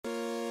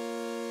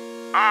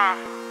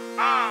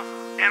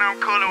And I'm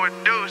coolin' with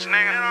Deuce,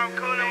 nigga.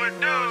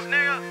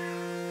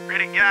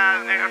 Pretty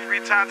guys, nigga. Free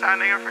Tata,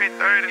 nigga. Free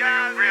 30,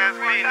 nigga. Free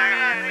SB,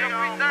 nigga.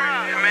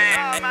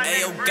 Man.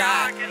 Hey, yo,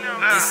 God.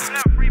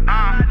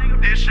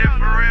 This shit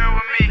for real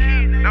with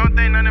me. Don't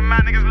think none of my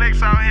niggas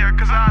licks out here,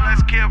 cause all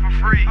that's kill for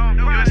free.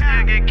 You'll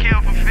still get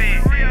killed for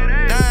fee.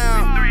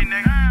 Damn. Free 3,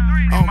 nigga.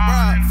 Oh,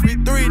 bro. Free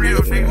 3,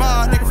 nigga. Free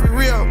Mob, nigga. Free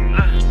real.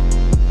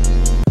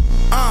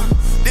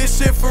 This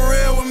shit for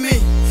real with me.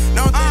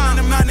 Don't think none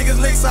of my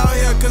niggas licks out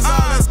here, cause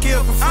all that's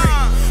killed for free.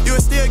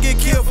 You'll still get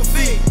killed for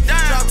fee.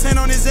 Drop 10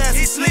 on his ass,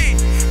 he sleep.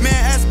 Man,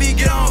 SB,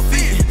 get on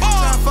feet.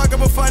 Tryna fuck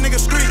up a fun nigga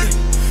street.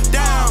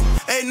 Down,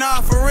 hey,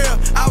 nah, for real.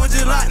 I was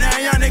just locked, now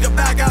young nigga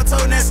back out,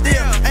 toting that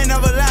steel. Ain't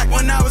never lacked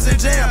when I was in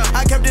jail.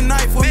 I kept the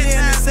knife with me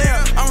in the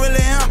cell. I'm really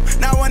him,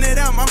 not one of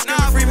them. I'm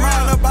screaming free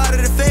mile up out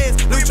of the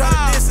feds. Luke try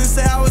to diss and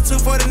say I was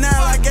 249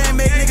 like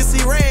game, make niggas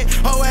see red.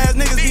 Whole ass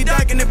niggas be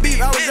ducking the beat.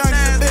 I was young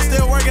as a bitch,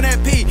 still working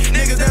at P.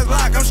 Niggas that's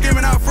locked, I'm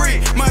screaming out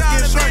free. Must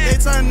get short, they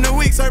turning the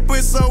weeks. Her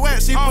pussy so wet,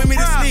 she put me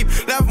to sleep.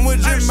 Left him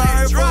with dreams about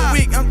her for a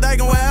week. I'm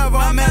thinking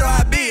wherever I'm at or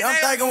I be. I'm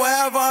thinking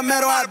wherever I'm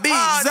at or I be.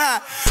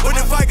 What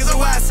the fuck is a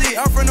YC?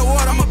 I'm from the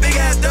water, I'm a big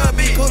ass dub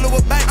beat. Cooler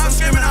with banks, I'm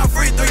screaming out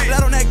free 3.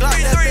 Let on that Glock,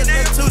 that bitch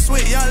look too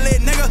sweet. Young lit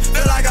nigga,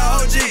 feel like a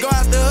OG. Go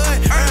out the hood,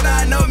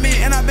 everybody know me.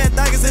 And I been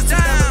thinking since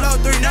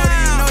 2003. Know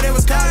that you know they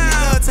was calling me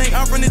Lil Tink.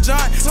 I'm from the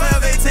joint,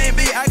 12, 18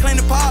 B. I claim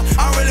the paw,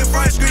 I'm really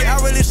front street. I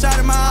really shot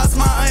in my house,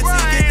 my auntie.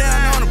 Get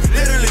down on them,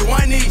 literally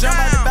one knee. Jump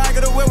out the back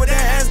of the whip with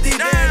that SD.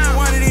 Damn,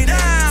 one of these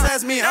days,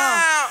 test me,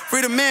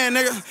 free the man,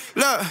 nigga.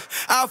 Look,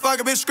 I'll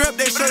fuck up his script,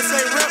 they sure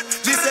say rip.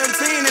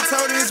 G17, they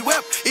told his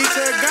whip. Each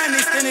her gun,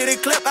 they spinning the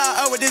clip.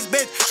 I with this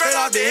bitch, straight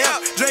off the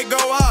hip. Drake go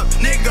up,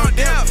 nigga gon'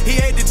 dip. He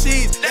ate the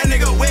cheese, that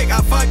nigga wick.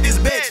 I fucked this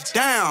bitch,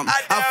 damn.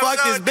 I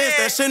fucked this bitch,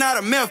 that shit not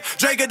a myth.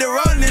 Drake at the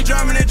rolling and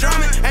drumming.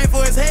 Ain't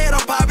for his head,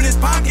 I'm popping his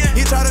pocket.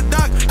 He try to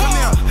duck, come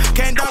here.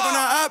 Can't duck on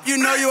her up, you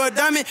know you a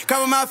dummy.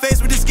 Cover my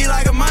face with the ski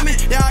like a mummy.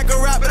 Yeah, I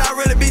can rap, but I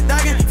really be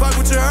thuggin'. Fuck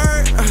what you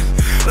heard.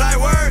 Like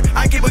word,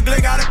 I keep a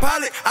glick out of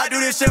pocket. I do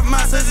this shit for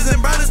my sisters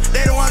and brothers.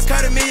 They the ones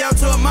cutting me up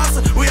to a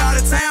muscle. We out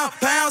of town,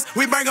 pounds.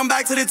 We bring them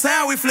back to the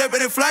town. We flip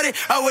it and flood it.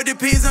 Out with the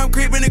peas, I'm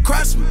creeping and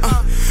crush them.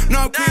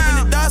 No, I'm creeping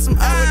and dust them.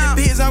 Out with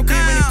the peas, I'm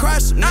creeping and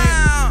crush them.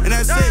 And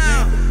that's it,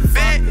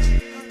 man.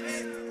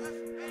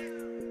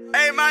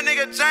 Hey, my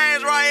nigga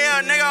James right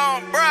here, nigga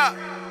on bruh.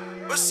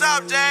 What's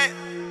up, James?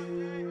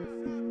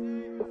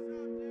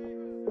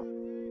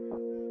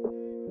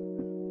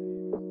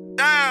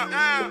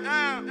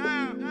 Damn.